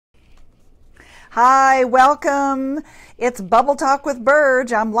Hi, welcome. It's Bubble Talk with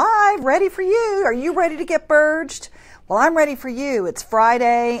Burge. I'm live, ready for you. Are you ready to get burged? Well, I'm ready for you. It's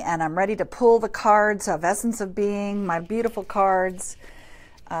Friday, and I'm ready to pull the cards of Essence of Being, my beautiful cards.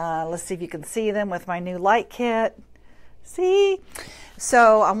 Let's see if you can see them with my new light kit. See?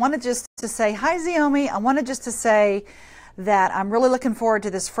 So I wanted just to say, hi, Ziomi. I wanted just to say that I'm really looking forward to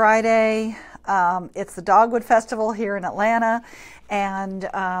this Friday. It's the Dogwood Festival here in Atlanta,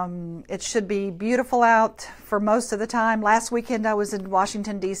 and it should be beautiful out for most of the time. Last weekend I was in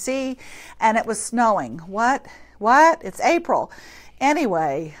Washington, D.C., and it was snowing. What? It's April.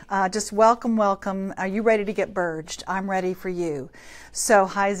 Anyway, just welcome. Are you ready to get burged? I'm ready for you. So,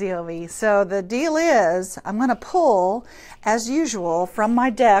 hi, Ziomi. So the deal is, I'm going to pull, as usual, from my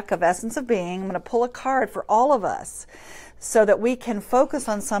deck of Essence of Being. I'm going to pull a card for all of us, so that we can focus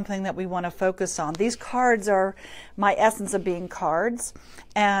on something that we want to focus on. These cards are my Essence of Being cards,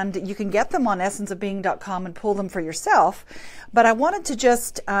 and you can get them on essenceofbeing.com and pull them for yourself. But I wanted to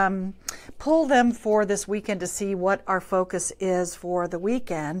just pull them for this weekend to see what our focus is for the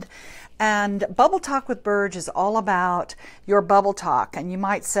weekend. And Bubble Talk with Burge is all about your bubble talk. And you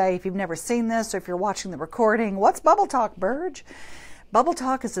might say, if you've never seen this, or if you're watching the recording, what's Bubble Talk, Burge? Bubble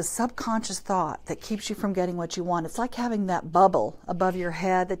talk is a subconscious thought that keeps you from getting what you want. It's like having that bubble above your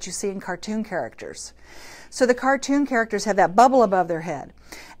head that you see in cartoon characters. So the cartoon characters have that bubble above their head,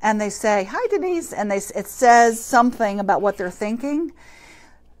 and they say, hi, Denise, and it says something about what they're thinking.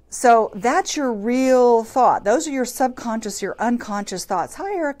 So that's your real thought. Those are your subconscious, your unconscious thoughts.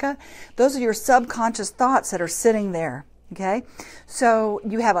 Hi, Erica. Those are your subconscious thoughts that are sitting there, okay? So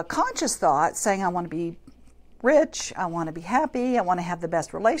you have a conscious thought saying, I want to be rich, I want to be happy, I want to have the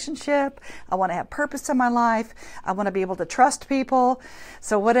best relationship, I want to have purpose in my life, I want to be able to trust people.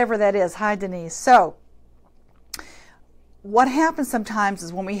 So whatever that is. Hi, Denise. So what happens sometimes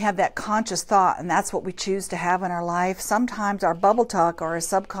is when we have that conscious thought, and that's what we choose to have in our life, sometimes our bubble talk or a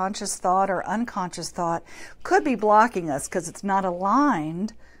subconscious thought or unconscious thought could be blocking us because it's not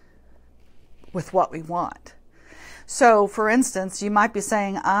aligned with what we want. So for instance, you might be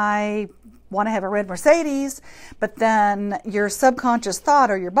saying, I want to have a red Mercedes, but then your subconscious thought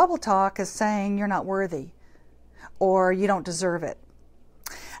or your bubble talk is saying you're not worthy, or you don't deserve it.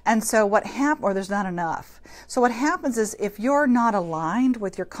 And so what happens, or there's not enough. So what happens is, if you're not aligned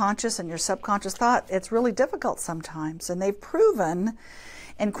with your conscious and your subconscious thought, it's really difficult sometimes. And they've proven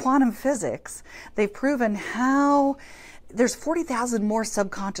in quantum physics, they've proven how there's 40,000 more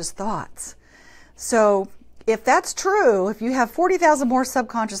subconscious thoughts. So if that's true, if you have 40,000 more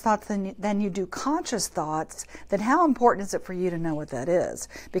subconscious thoughts than you do conscious thoughts, then how important is it for you to know what that is?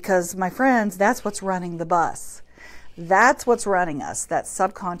 Because, my friends, that's what's running the bus. That's what's running us, that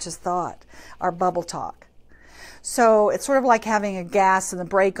subconscious thought, our bubble talk. So it's sort of like having a gas and the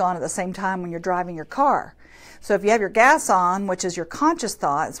brake on at the same time when you're driving your car. So if you have your gas on, which is your conscious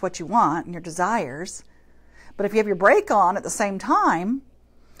thought, it's what you want and your desires. But if you have your brake on at the same time,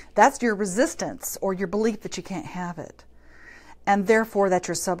 that's your resistance or your belief that you can't have it. And therefore, that's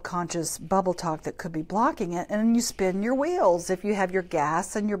your subconscious bubble talk that could be blocking it. And you spin your wheels if you have your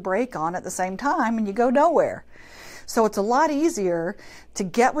gas and your brake on at the same time and you go nowhere. So it's a lot easier to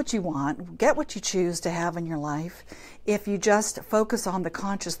get what you want, get what you choose to have in your life, if you just focus on the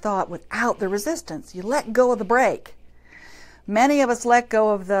conscious thought without the resistance. You let go of the brake. Many of us let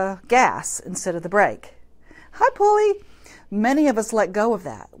go of the gas instead of the brake. Hi, Pulley. Many of us let go of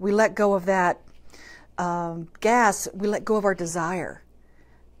that. We let go of that gas. We let go of our desire.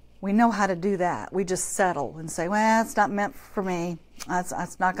 We know how to do that. We just settle and say, well, it's not meant for me.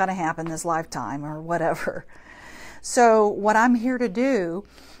 That's not going to happen this lifetime or whatever. So what I'm here to do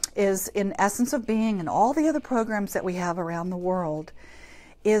is, in Essence of Being and all the other programs that we have around the world,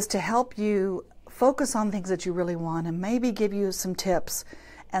 is to help you focus on things that you really want and maybe give you some tips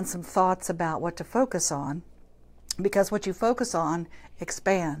and some thoughts about what to focus on. Because what you focus on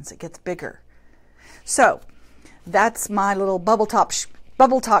expands, it gets bigger. So that's my little bubble talk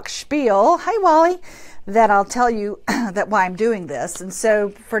spiel. Hi, Wally. That I'll tell you that why I'm doing this. And so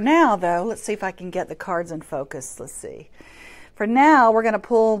for now, though, let's see if I can get the cards in focus. Let's see. For now, we're going to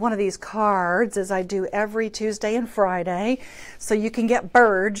pull one of these cards, as I do every Tuesday and Friday, so you can get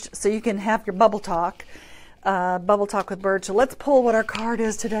burged, so you can have your bubble talk with Burge. So let's pull what our card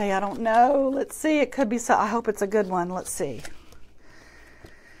is today. I don't know. Let's see. It could be so. I hope it's a good one. Let's see.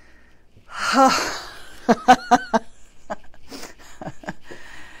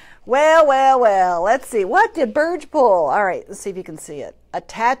 Well. Let's see. What did Burge pull? All right. Let's see if you can see it.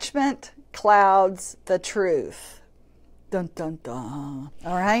 Attachment clouds the truth. Dun, dun, dun.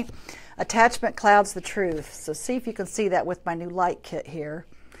 All right. Attachment clouds the truth. So see if you can see that with my new light kit here.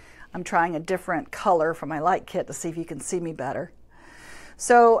 I'm trying a different color for my light kit to see if you can see me better.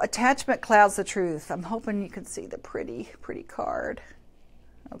 So attachment clouds the truth. I'm hoping you can see the pretty card.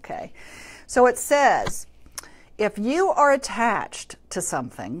 Okay. So it says, if you are attached to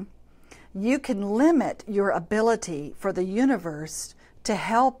something, you can limit your ability for the universe to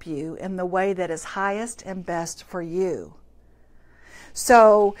help you in the way that is highest and best for you.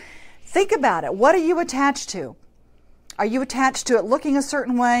 So think about it. What are you attached to? Are you attached to it looking a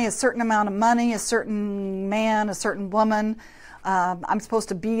certain way, a certain amount of money, a certain man, a certain woman? I'm supposed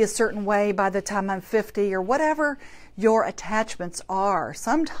to be a certain way by the time I'm 50, or whatever your attachments are.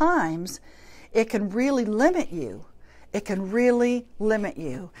 Sometimes it can really limit you. It can really limit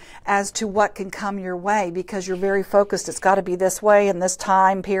you as to what can come your way because you're very focused. It's got to be this way in this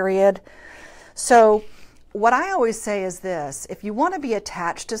time period. So what I always say is this: if you want to be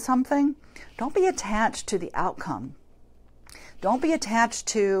attached to something, don't be attached to the outcome. Don't be attached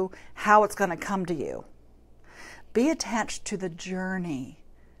to how it's going to come to you. Be attached to the journey.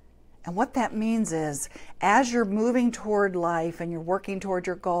 And what that means is, as you're moving toward life and you're working toward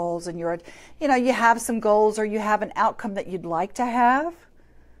your goals and you have some goals or you have an outcome that you'd like to have,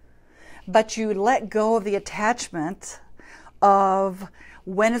 but you let go of the attachment of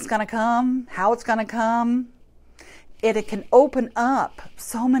when it's going to come, how it's going to come, it can open up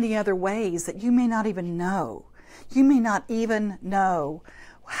so many other ways that you may not even know. You may not even know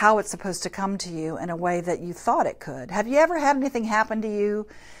how it's supposed to come to you in a way that you thought it could. Have you ever had anything happen to you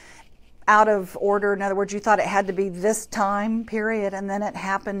out of order? In other words, you thought it had to be this time period, and then it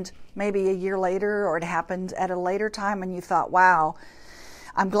happened maybe a year later, or it happened at a later time, and you thought, wow,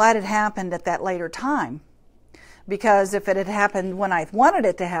 I'm glad it happened at that later time. Because if it had happened when I wanted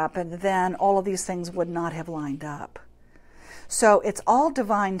it to happen, then all of these things would not have lined up. So it's all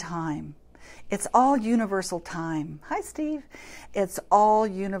divine time. It's all universal time. Hi, Steve. It's all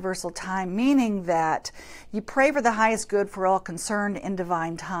universal time, meaning that you pray for the highest good for all concerned in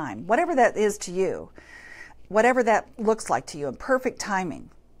divine time. Whatever that is to you, whatever that looks like to you, in perfect timing.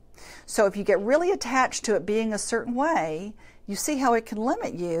 So if you get really attached to it being a certain way, you see how it can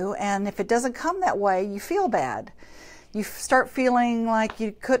limit you, and if it doesn't come that way, you feel bad. You start feeling like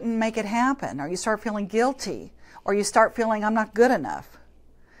you couldn't make it happen, or you start feeling guilty, or you start feeling I'm not good enough.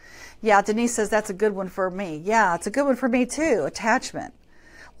 Yeah, Denise says that's a good one for me. Yeah, it's a good one for me too, attachment.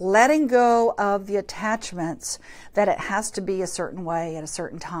 Letting go of the attachments that it has to be a certain way at a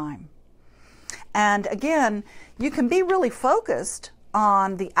certain time. And again, you can be really focused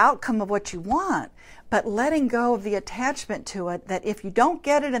on the outcome of what you want, but letting go of the attachment to it, that if you don't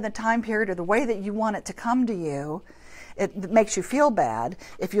get it in the time period or the way that you want it to come to you, it makes you feel bad.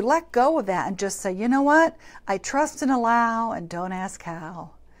 If you let go of that and just say, you know what, I trust and allow and don't ask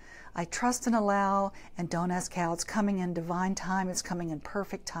how. I trust and allow and don't ask how. It's coming in divine time. It's coming in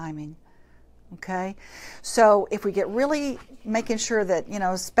perfect timing. Okay? So if we get really making sure that,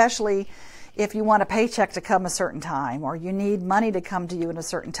 especially if you want a paycheck to come a certain time, or you need money to come to you in a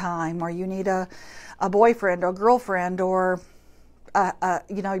certain time, or you need a boyfriend or girlfriend, or,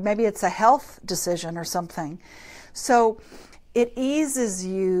 maybe it's a health decision or something. So it eases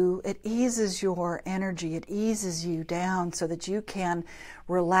you, it eases your energy, it eases you down so that you can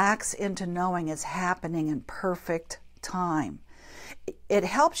relax into knowing it's happening in perfect time. It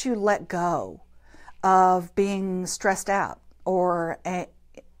helps you let go of being stressed out or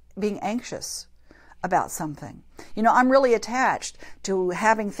being anxious about something. I'm really attached to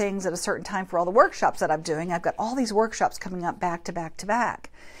having things at a certain time for all the workshops that I'm doing. I've got all these workshops coming up back to back to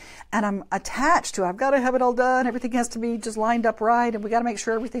back. And I'm attached to, I've got to have it all done. Everything has to be just lined up right. And we got to make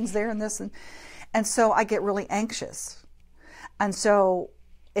sure everything's there and this. And so I get really anxious. And so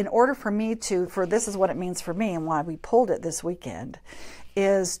in order for me for this is what it means for me and why we pulled it this weekend,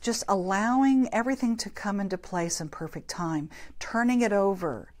 is just allowing everything to come into place in perfect time, turning it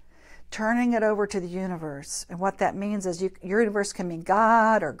over to the universe. And what that means is your universe can mean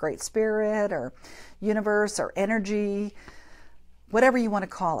God or Great Spirit or universe or energy, whatever you want to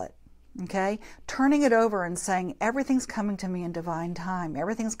call it. Okay? Turning it over and saying, everything's coming to me in divine time.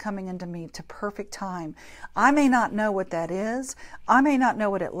 Everything's coming into me to perfect time. I may not know what that is. I may not know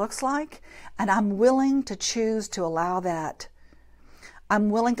what it looks like. And I'm willing to choose to allow that. I'm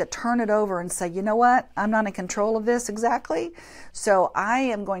willing to turn it over and say, you know what? I'm not in control of this exactly. So I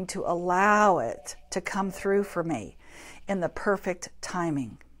am going to allow it to come through for me in the perfect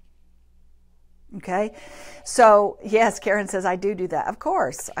timing. Okay, so yes, Karen says, I do that. Of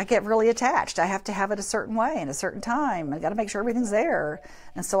course, I get really attached. I have to have it a certain way and a certain time. I got to make sure everything's there.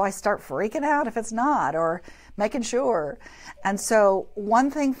 And so I start freaking out if it's not, or making sure. And so one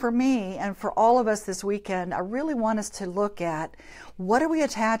thing for me and for all of us this weekend, I really want us to look at, what are we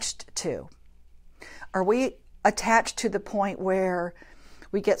attached to? Are we attached to the point where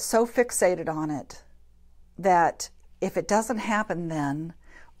we get so fixated on it that if it doesn't happen then,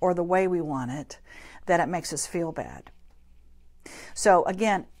 or the way we want it, that it makes us feel bad? So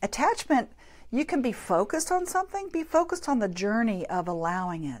again, attachment, you can be focused on something, be focused on the journey of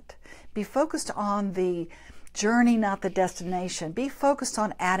allowing it. Be focused on the journey, not the destination. Be focused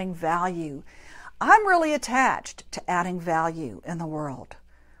on adding value. I'm really attached to adding value in the world.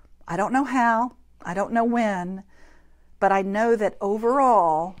 I don't know how, I don't know when, but I know that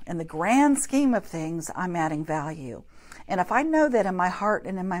overall, in the grand scheme of things, I'm adding value. And if I know that in my heart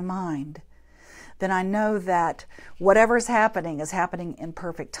and in my mind, then I know that whatever is happening in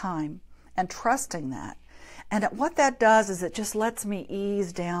perfect time, and trusting that. And what that does is it just lets me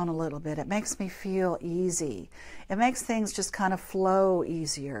ease down a little bit. It makes me feel easy. It makes things just kind of flow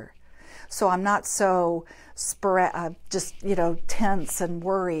easier. So I'm not so tense and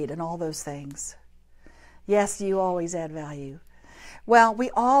worried and all those things. Yes, you always add value. Well, we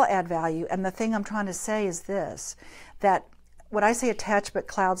all add value, and the thing I'm trying to say is this, that when I say attachment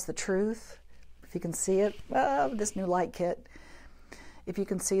clouds the truth, if you can see it, this new light kit, if you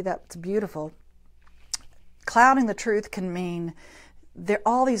can see that, it's beautiful. Clouding the truth can mean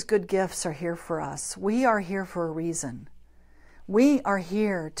all these good gifts are here for us. We are here for a reason. We are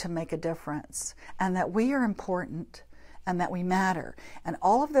here to make a difference, and that we are important, and that we matter. And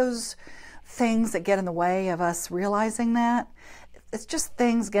all of those things that get in the way of us realizing that, it's just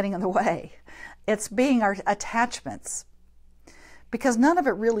things getting in the way. It's being our attachments. Because none of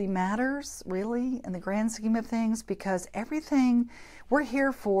it really matters, really, in the grand scheme of things, because everything, we're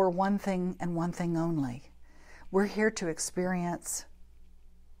here for one thing and one thing only. We're here to experience,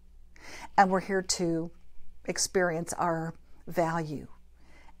 and we're here to experience our value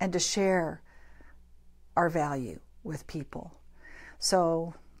and to share our value with people.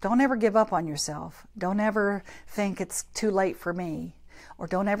 So don't ever give up on yourself. Don't ever think it's too late for me, or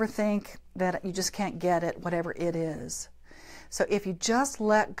don't ever think that you just can't get it, whatever it is. So if you just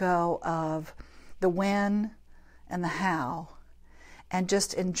let go of the when and the how, and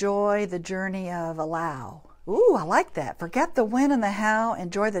just enjoy the journey of allow. Ooh, I like that. Forget the when and the how,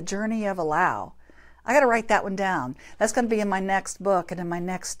 enjoy the journey of allow. I got to write that one down. That's going to be in my next book and in my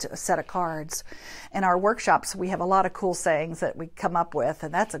next set of cards. In our workshops, we have a lot of cool sayings that we come up with,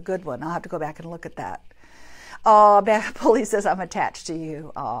 and that's a good one. I'll have to go back and look at that. Oh, Polly says, I'm attached to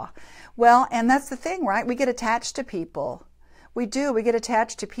you. Oh, well, and that's the thing, right? We get attached to people. We do. We get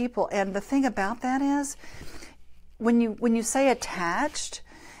attached to people. And the thing about that is, when you say attached,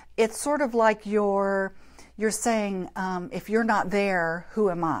 it's sort of like you're saying, if you're not there, who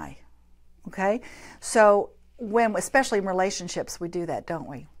am I? Okay? So especially in relationships, we do that, don't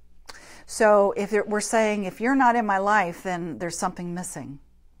we? So we're saying, if you're not in my life, then there's something missing.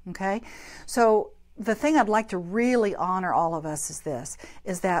 Okay? So the thing I'd like to really honor all of us is this,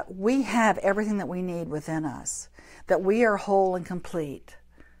 is that we have everything that we need within us, that we are whole and complete,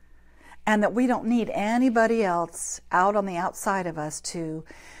 and that we don't need anybody else out on the outside of us to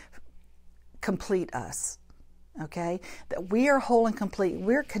complete us. Okay? That we are whole and complete.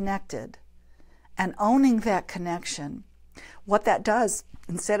 We're connected. And owning that connection, what that does,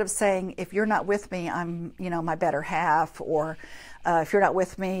 instead of saying, if you're not with me, I'm, my better half, or if you're not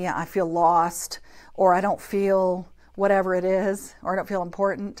with me, I feel lost, or I don't feel whatever it is, or I don't feel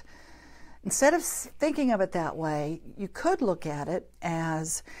important. Instead of thinking of it that way, you could look at it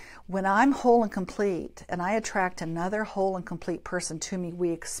as, when I'm whole and complete and I attract another whole and complete person to me, we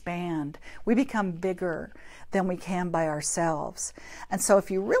expand. We become bigger than we can by ourselves. And so if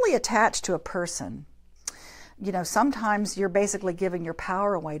you really attach to a person, sometimes you're basically giving your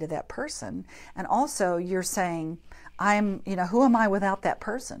power away to that person. And also you're saying, who am I without that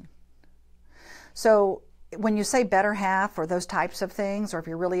person? So when you say better half or those types of things, or if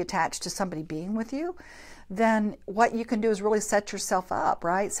you're really attached to somebody being with you, then what you can do is really set yourself up,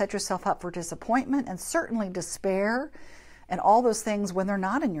 right? Set yourself up for disappointment and certainly despair and all those things when they're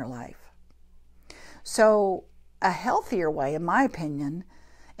not in your life. So a healthier way, in my opinion,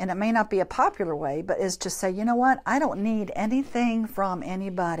 and it may not be a popular way, but is to say, you know what? I don't need anything from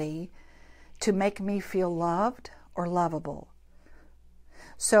anybody to make me feel loved or lovable.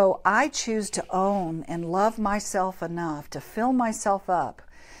 So I choose to own and love myself enough to fill myself up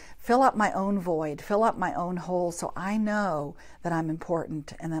fill up my own void, fill up my own hole, so I know that I'm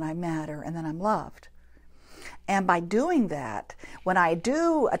important and that I matter and that I'm loved. And by doing that, when I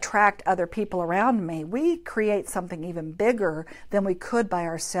do attract other people around me, we create something even bigger than we could by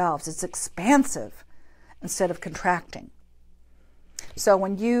ourselves. It's expansive instead of contracting. So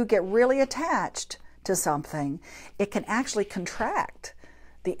when you get really attached to something, it can actually contract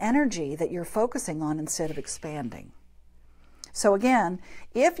the energy that you're focusing on instead of expanding. So again,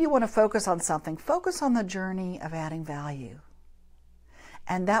 if you want to focus on something, focus on the journey of adding value.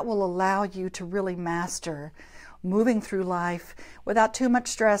 And that will allow you to really master moving through life without too much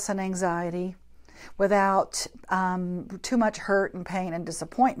stress and anxiety, without too much hurt and pain and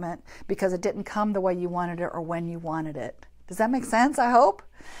disappointment because it didn't come the way you wanted it or when you wanted it. Does that make sense, I hope?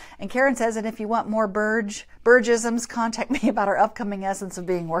 And Karen says, and if you want more Burgeisms, contact me about our upcoming Essence of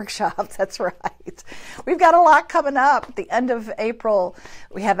Being workshop. That's right. We've got a lot coming up. At the end of April,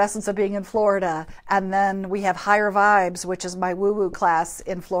 we have Essence of Being in Florida. And then we have Higher Vibes, which is my woo-woo class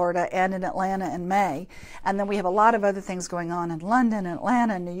in Florida and in Atlanta in May. And then we have a lot of other things going on in London,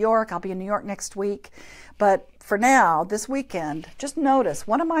 Atlanta, and New York. I'll be in New York next week. But for now, this weekend, just notice,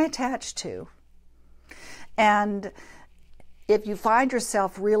 what am I attached to? And if you find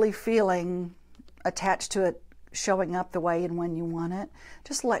yourself really feeling attached to it showing up the way and when you want it,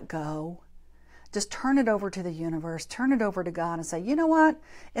 just let go. Just turn it over to the universe, turn it over to God and say, you know what?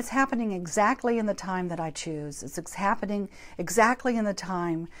 It's happening exactly in the time that I choose. It's happening exactly in the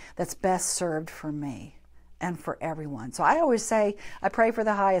time that's best served for me and for everyone. So I always say, I pray for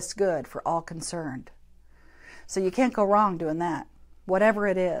the highest good for all concerned. So you can't go wrong doing that, whatever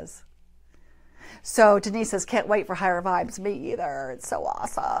it is. So Denise says, can't wait for Higher Vibes. Me either. It's so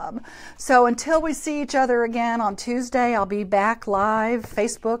awesome. So until we see each other again on Tuesday, I'll be back live,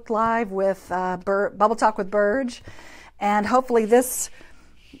 Facebook Live with Bubble Talk with Burge. And hopefully this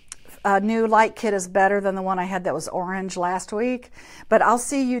new light kit is better than the one I had that was orange last week. But I'll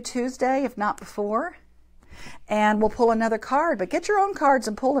see you Tuesday, if not before. And we'll pull another card. But get your own cards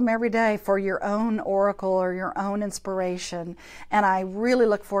and pull them every day for your own oracle or your own inspiration. And I really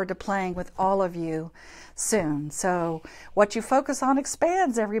look forward to playing with all of you soon. So what you focus on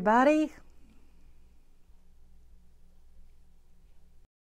expands, everybody.